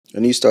A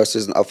new Star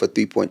Citizen Alpha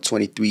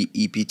 3.23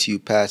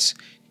 EPTU patch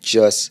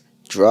just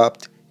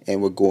dropped,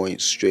 and we're going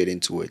straight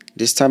into it.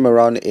 This time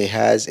around, it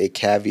has a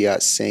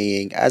caveat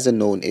saying, as a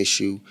known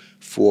issue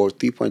for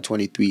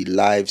 3.23,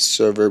 live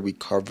server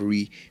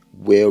recovery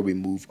will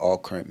remove all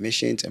current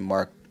missions and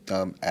mark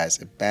them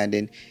as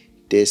abandoned.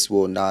 This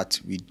will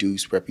not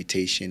reduce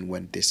reputation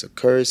when this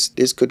occurs.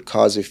 This could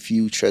cause a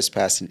few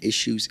trespassing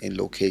issues in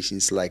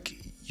locations like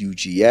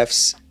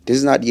UGFs. This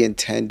is not the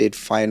intended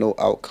final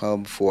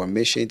outcome for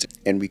missions,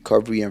 and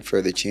recovery and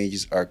further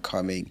changes are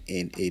coming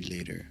in a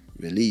later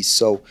release.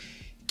 So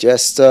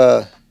just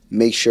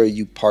make sure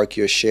you park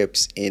your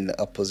ships in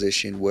a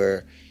position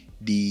where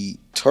the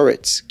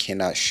turrets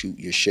cannot shoot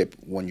your ship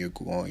when you're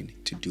going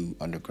to do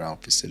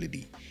underground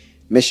facility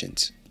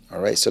missions.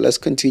 Alright, so let's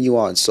continue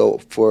on. So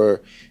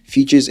for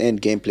features and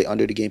gameplay,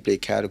 under the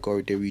gameplay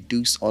category, they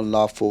reduced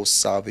unlawful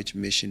salvage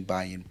mission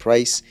buy-in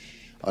price.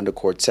 Under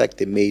core tech,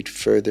 they made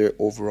further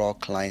overall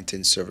client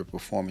and server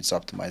performance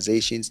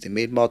optimizations. They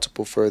made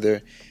multiple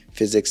further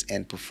physics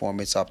and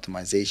performance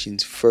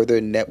optimizations,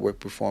 further network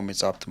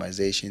performance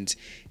optimizations,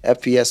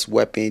 FPS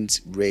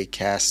weapons,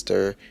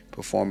 raycaster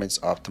performance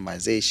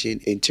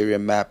optimization, interior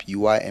map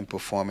UI and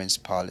performance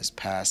polish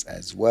pass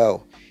as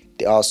well.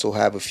 They also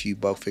have a few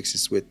bug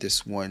fixes with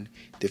this one.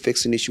 They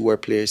fixed an issue where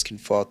players can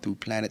fall through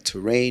planet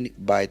terrain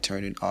by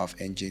turning off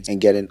engines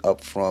and getting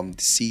up from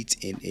the seats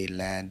in a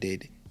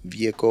landed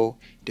vehicle.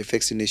 They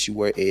fixed an issue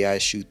where AI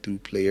shoot through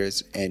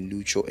players and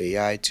neutral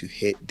AI to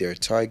hit their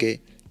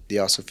target. They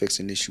also fixed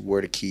an issue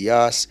where the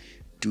kiosks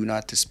do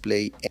not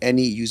display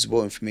any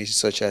usable information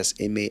such as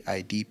inmate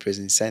ID,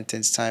 prison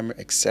sentence timer,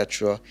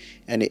 etc.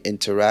 And the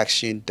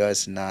interaction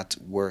does not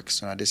work.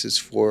 So now this is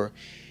for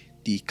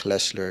the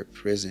Kleshler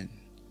prison.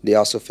 They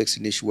also fixed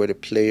an issue where the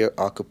player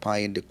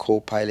occupying the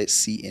co-pilot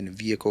seat in the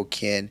vehicle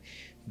can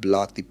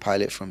block the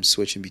pilot from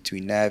switching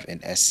between nav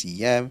and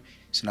SCM.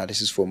 So now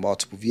this is for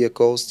multiple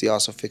vehicles. They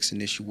also fixed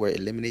an issue where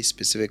eliminate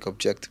specific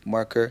objective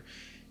marker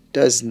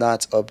does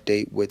not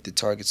update with the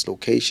target's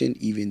location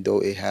even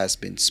though it has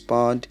been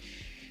spawned.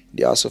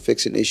 They also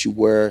fixed an issue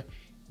where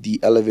the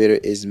elevator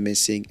is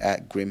missing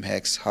at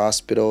Grimhex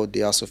Hospital.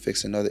 They also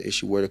fixed another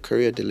issue where the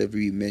courier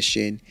delivery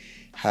mission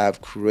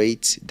have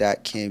crates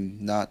that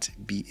cannot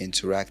be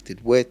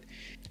interacted with.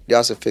 They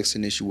also fixed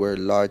an issue where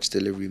large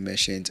delivery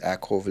missions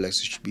at Corvalex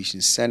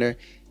Distribution Center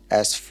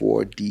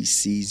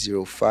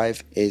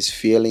S4DC05 is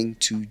failing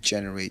to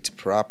generate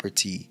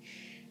property.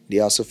 They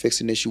also fixed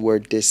an issue where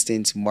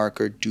distance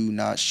marker do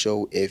not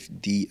show if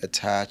the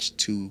attached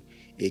to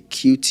a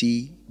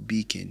QT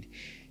beacon.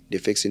 They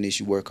fixed an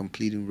issue where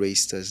completing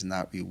race does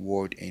not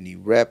reward any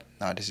rep.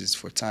 Now this is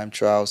for time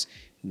trials.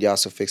 They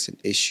also fixed an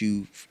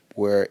issue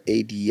where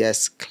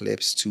ADS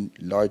clips to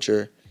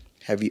larger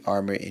heavy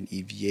armor in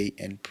EVA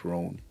and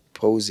prone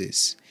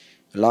poses.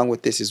 Along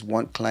with this is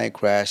one client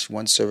crash,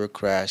 one server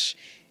crash,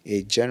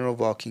 a general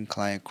Vulkan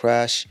client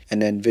crash,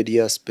 an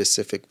Nvidia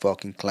specific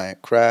Vulkan client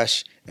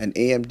crash, an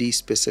AMD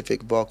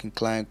specific Vulkan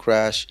client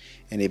crash,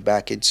 and a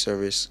backend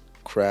service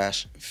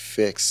crash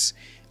fix.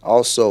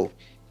 Also,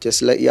 just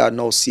to let y'all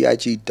know,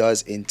 CIG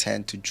does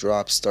intend to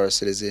drop Star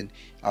Citizen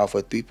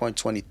Alpha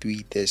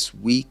 3.23 this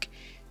week.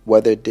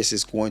 Whether this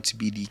is going to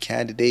be the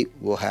candidate,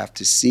 we'll have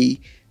to see.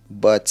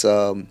 But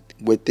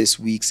with this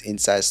week's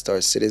Inside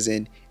Star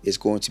Citizen, it's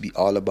going to be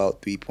all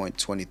about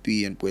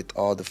 3.23 and with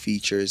all the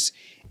features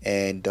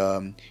and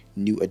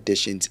new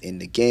additions in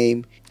the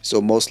game.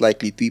 So most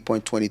likely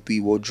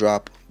 3.23 will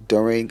drop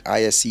during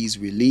ISC's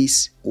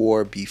release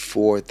or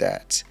before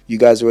that. You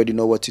guys already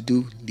know what to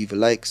do. Leave a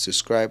like,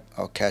 subscribe.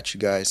 I'll catch you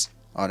guys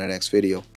on the next video.